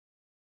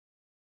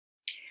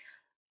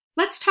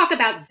Let's talk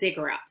about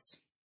ziggurats.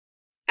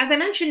 As I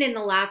mentioned in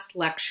the last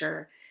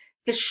lecture,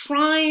 the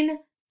shrine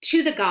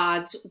to the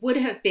gods would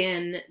have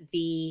been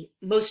the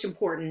most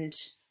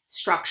important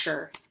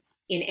structure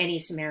in any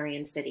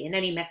Sumerian city, in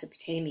any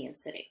Mesopotamian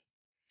city.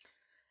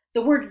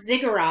 The word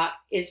ziggurat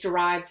is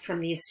derived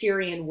from the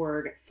Assyrian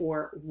word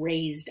for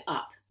raised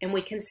up. And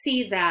we can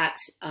see that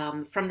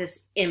from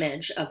this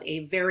image of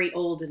a very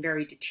old and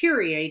very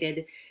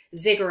deteriorated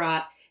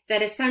ziggurat,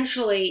 that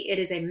essentially it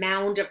is a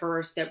mound of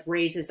earth that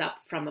raises up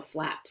from a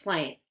flat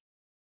plain.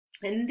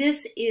 And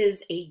this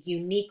is a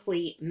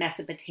uniquely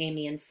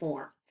Mesopotamian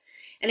form.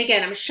 And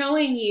again, I'm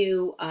showing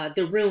you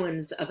the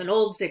ruins of an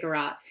old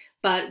ziggurat,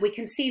 but we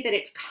can see that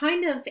it's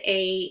kind of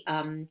a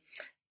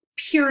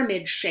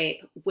pyramid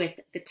shape with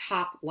the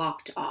top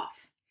lopped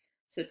off.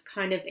 So it's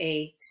kind of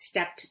a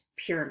stepped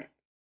pyramid.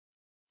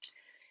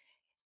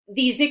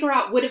 The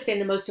ziggurat would have been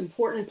the most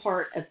important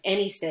part of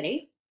any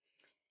city.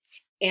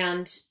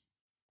 And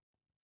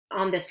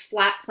on this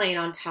flat plain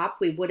on top,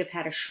 we would have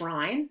had a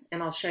shrine,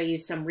 and I'll show you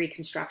some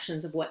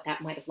reconstructions of what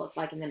that might have looked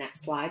like in the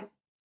next slide.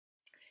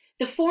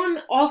 The form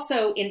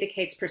also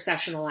indicates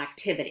processional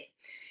activity,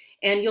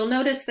 and you'll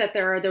notice that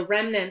there are the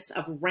remnants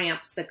of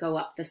ramps that go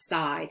up the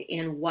side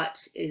in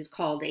what is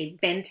called a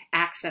bent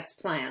access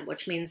plan,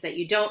 which means that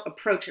you don't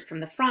approach it from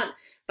the front,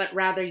 but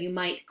rather you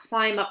might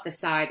climb up the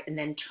side and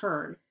then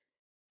turn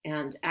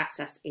and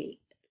access a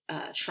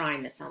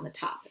shrine that's on the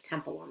top, a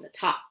temple on the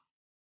top.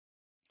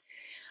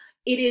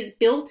 It is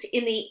built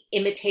in the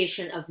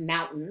imitation of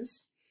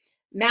mountains.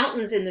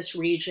 Mountains in this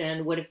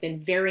region would have been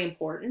very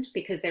important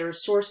because they were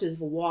sources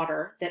of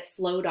water that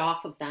flowed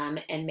off of them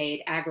and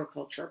made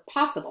agriculture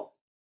possible.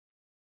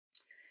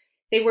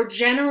 They were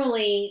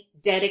generally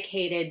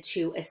dedicated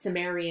to a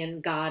Sumerian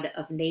god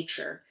of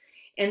nature.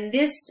 And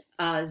this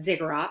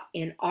ziggurat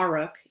in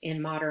Uruk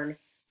in modern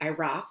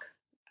Iraq,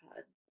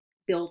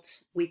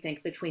 built, we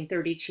think, between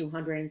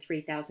 3200 and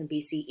 3000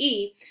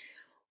 BCE,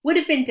 would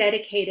have been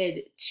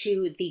dedicated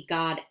to the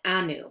god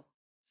Anu,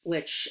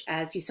 which,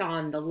 as you saw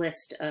on the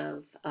list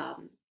of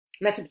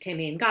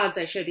Mesopotamian gods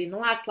I showed you in the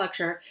last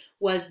lecture,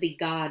 was the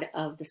god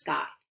of the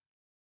sky.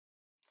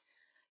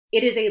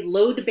 It is a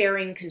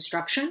load-bearing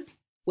construction,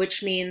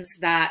 which means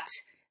that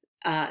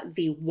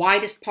the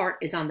widest part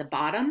is on the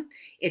bottom.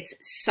 It's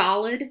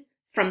solid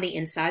from the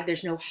inside.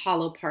 There's no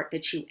hollow part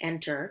that you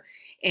enter.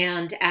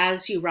 And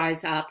as you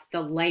rise up,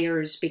 the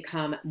layers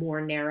become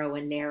more narrow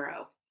and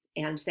narrow.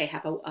 And they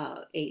have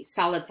a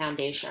solid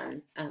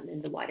foundation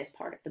in the widest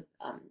part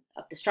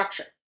of the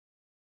structure.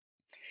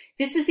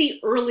 This is the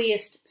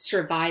earliest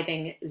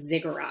surviving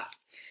ziggurat.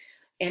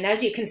 And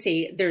as you can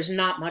see, there's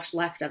not much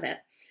left of it.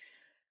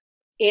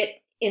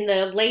 In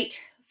the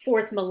late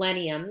 4th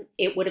millennium,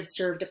 it would have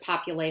served a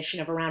population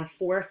of around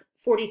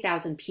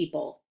 40,000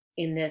 people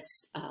in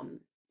this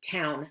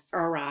town,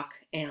 Uruk,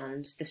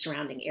 and the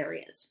surrounding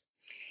areas.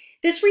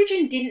 This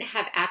region didn't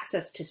have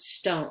access to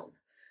stone.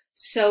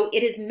 So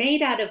it is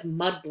made out of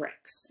mud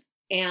bricks.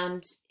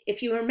 And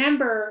if you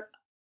remember,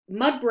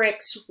 mud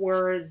bricks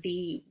were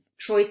the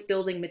choice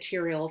building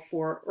material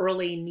for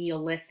early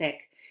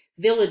Neolithic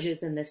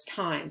villages in this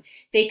time.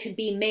 They could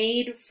be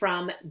made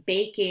from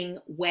baking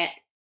wet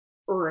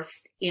earth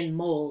in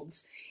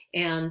molds,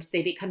 and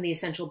they become the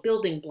essential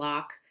building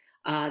block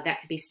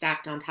that could be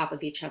stacked on top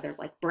of each other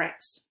like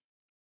bricks.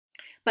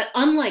 But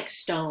unlike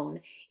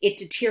stone, it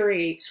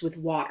deteriorates with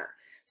water.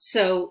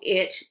 So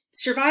it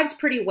survives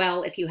pretty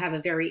well if you have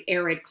a very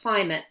arid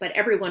climate, but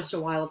every once in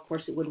a while, of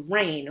course, it would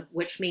rain,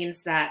 which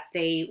means that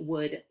they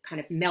would kind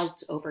of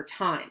melt over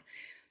time.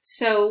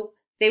 So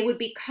they would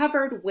be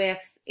covered with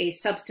a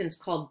substance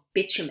called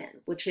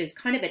bitumen, which is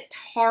kind of a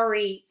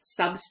tarry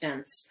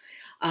substance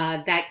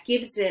that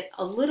gives it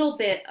a little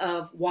bit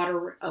of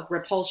water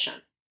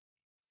repulsion.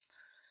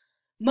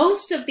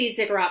 Most of these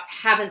ziggurats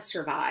haven't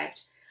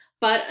survived,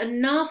 but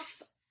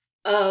enough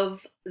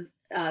of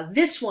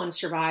this one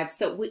survives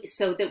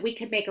so that we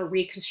could make a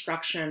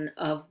reconstruction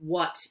of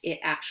what it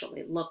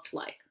actually looked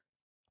like.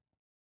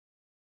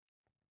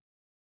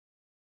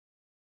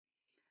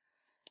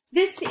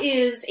 This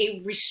is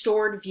a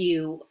restored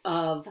view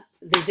of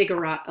the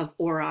ziggurat of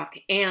Uruk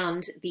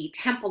and the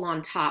temple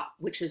on top,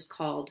 which is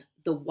called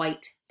the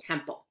White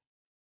Temple.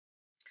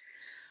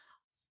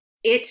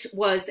 It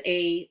was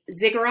a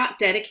ziggurat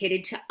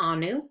dedicated to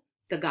Anu,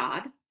 the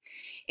god.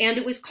 And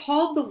it was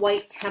called the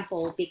White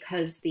Temple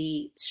because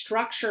the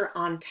structure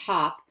on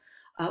top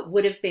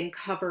would have been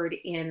covered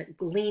in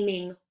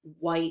gleaming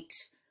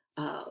white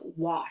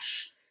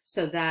wash,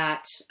 so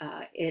that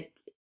it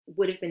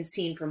would have been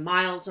seen for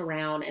miles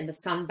around, and the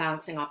sun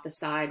bouncing off the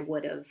side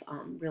would have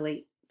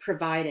really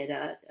provided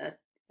a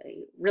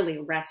really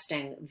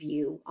arresting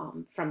view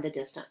from the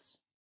distance.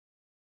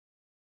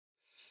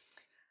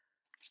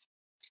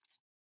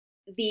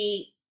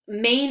 The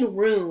main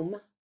room,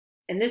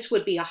 and this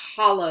would be a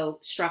hollow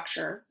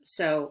structure.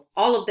 So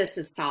all of this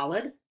is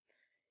solid.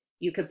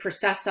 You could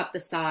process up the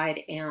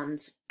side and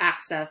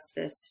access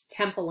this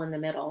temple in the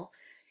middle.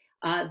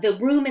 The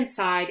room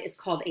inside is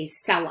called a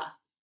cella.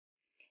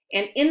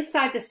 And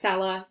inside the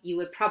cella, you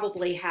would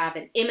probably have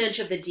an image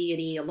of the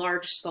deity, a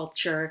large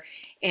sculpture,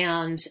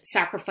 and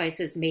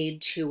sacrifices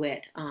made to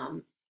it,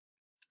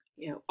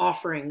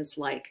 offerings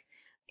like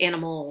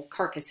animal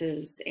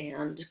carcasses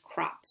and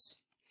crops.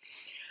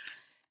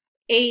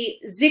 A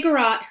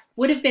ziggurat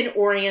would have been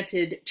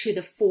oriented to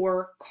the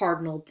 4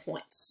 cardinal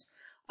points.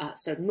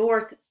 So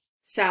north,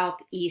 south,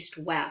 east,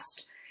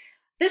 west.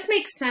 This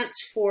makes sense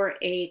for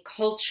a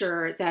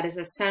culture that is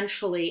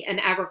essentially an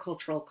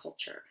agricultural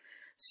culture.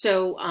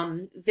 So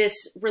this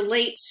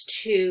relates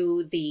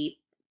to the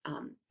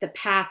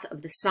path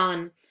of the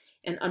sun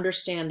and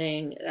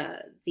understanding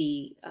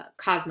the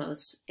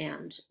cosmos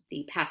and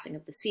the passing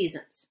of the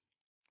seasons.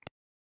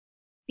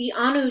 The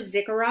Anu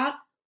ziggurat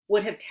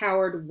would have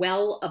towered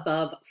well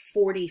above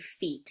 40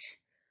 feet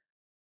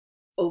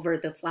over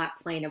the flat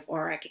plain of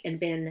Auruk and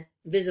been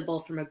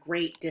visible from a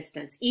great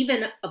distance,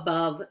 even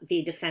above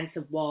the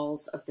defensive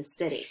walls of the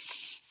city.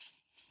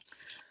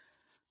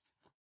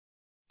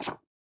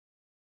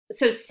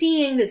 So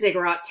seeing the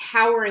ziggurat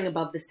towering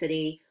above the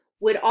city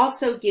would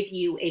also give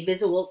you a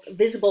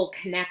visual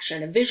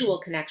connection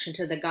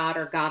to the god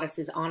or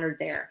goddesses honored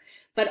there,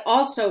 but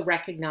also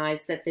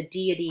recognize that the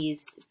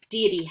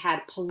deity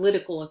had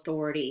political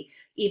authority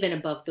even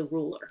above the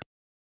ruler.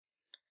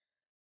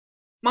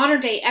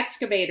 Modern-day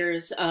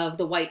excavators of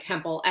the White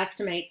Temple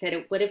estimate that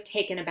it would have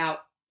taken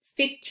about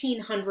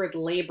 1,500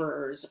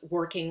 laborers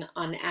working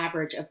on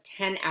average of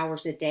 10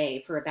 hours a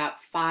day for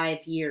about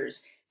 5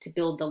 years to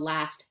build the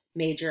last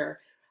major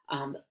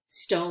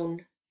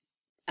stone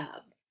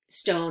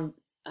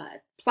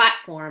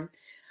platform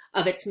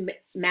of its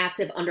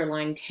massive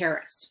underlying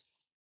terrace.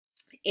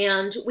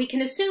 And we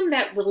can assume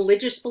that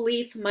religious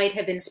belief might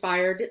have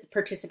inspired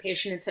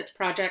participation in such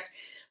project,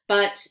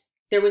 but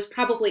there was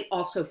probably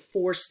also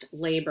forced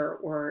labor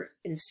or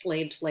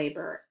enslaved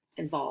labor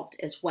involved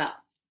as well.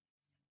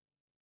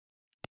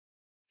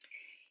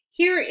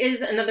 Here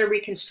is another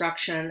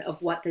reconstruction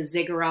of what the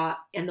ziggurat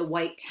and the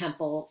White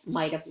Temple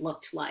might have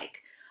looked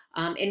like.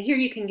 And here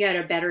you can get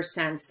a better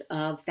sense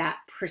of that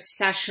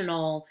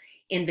processional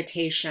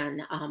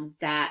invitation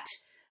that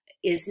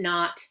is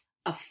not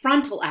a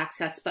frontal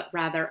access, but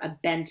rather a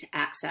bent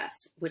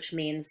access, which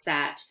means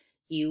that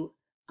you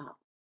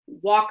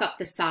walk up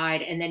the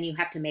side and then you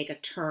have to make a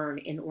turn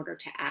in order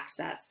to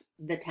access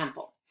the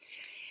temple.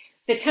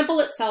 The temple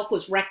itself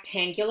was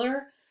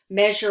rectangular,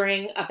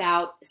 measuring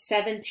about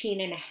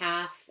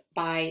 17.5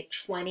 by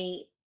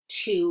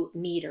 22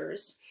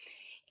 meters.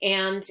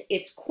 And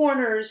its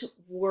corners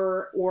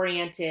were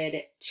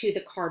oriented to the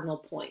cardinal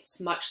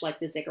points, much like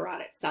the ziggurat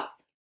itself.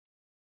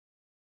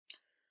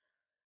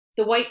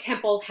 The White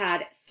Temple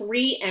had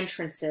 3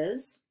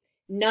 entrances,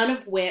 none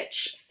of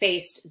which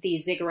faced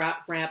the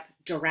ziggurat ramp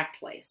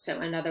directly. So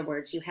in other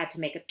words, you had to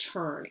make a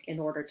turn in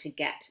order to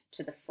get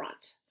to the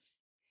front.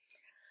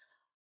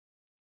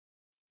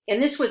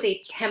 And this was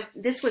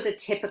a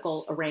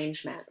typical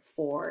arrangement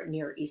for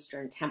Near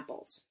Eastern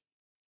temples.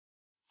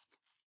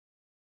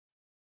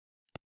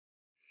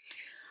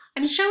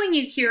 I'm showing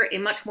you here a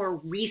much more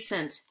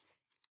recent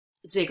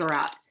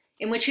ziggurat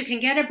in which you can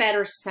get a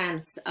better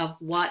sense of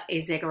what a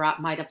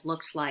ziggurat might have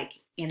looked like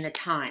in the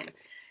time.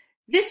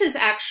 This is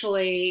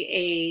actually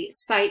a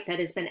site that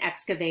has been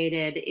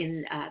excavated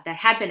that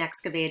had been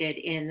excavated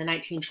in the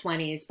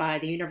 1920s by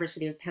the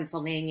University of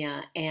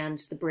Pennsylvania and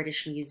the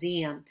British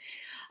Museum.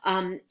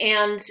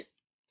 And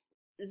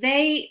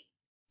they,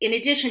 in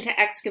addition to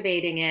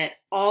excavating it,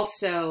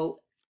 also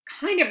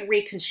kind of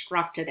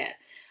reconstructed it.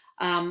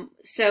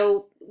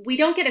 So we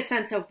don't get a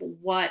sense of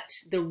what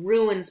the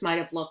ruins might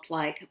have looked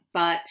like,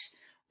 but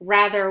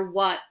rather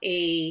what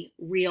a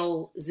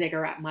real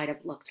ziggurat might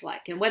have looked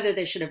like. And whether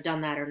they should have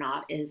done that or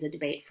not is a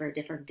debate for a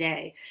different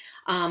day.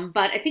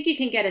 But I think you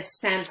can get a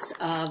sense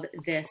of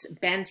this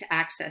bent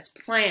access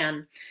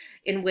plan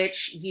in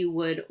which you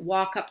would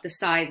walk up the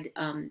side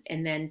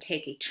and then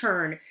take a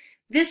turn.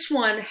 This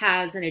one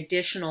has an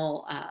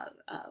additional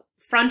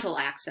frontal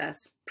access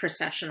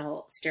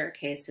processional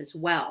staircase as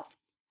well.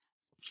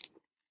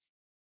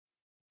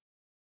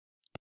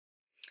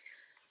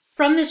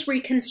 From this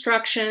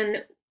reconstruction,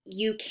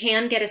 you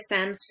can get a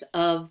sense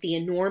of the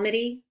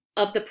enormity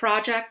of the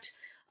project,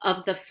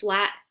 of the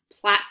flat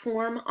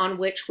platform on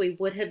which we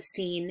would have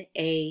seen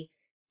a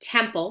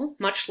temple,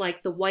 much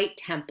like the White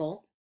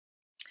Temple,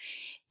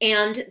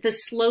 and the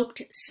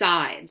sloped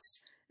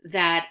sides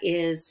that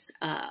is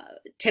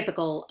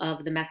typical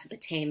of the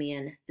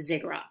Mesopotamian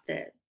ziggurat,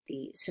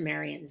 the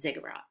Sumerian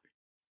ziggurat.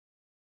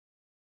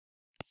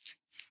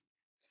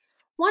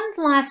 One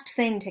last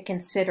thing to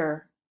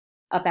consider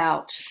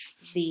about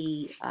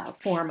the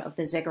form of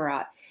the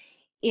ziggurat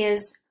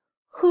is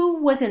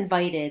who was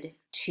invited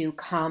to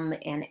come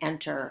and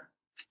enter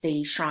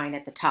the shrine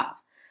at the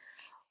top.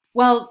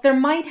 Well, there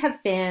might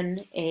have been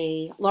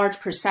a large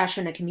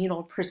procession, a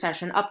communal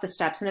procession up the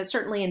steps, and it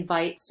certainly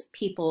invites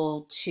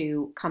people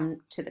to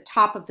come to the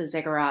top of the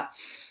ziggurat.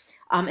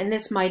 And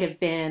this might have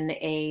been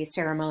a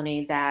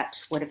ceremony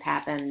that would have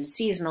happened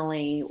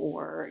seasonally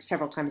or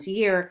several times a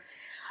year.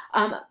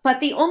 But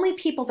the only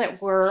people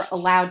that were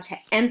allowed to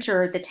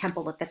enter the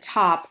temple at the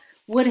top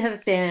would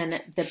have been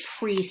the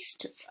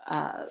priest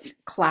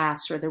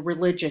class or the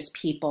religious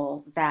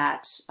people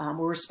that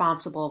were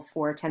responsible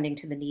for attending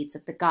to the needs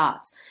of the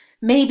gods.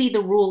 Maybe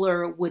the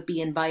ruler would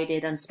be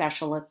invited on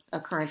special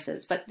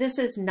occurrences, but this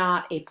is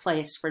not a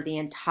place for the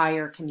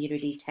entire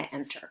community to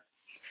enter,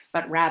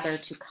 but rather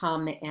to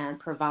come and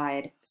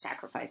provide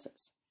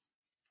sacrifices.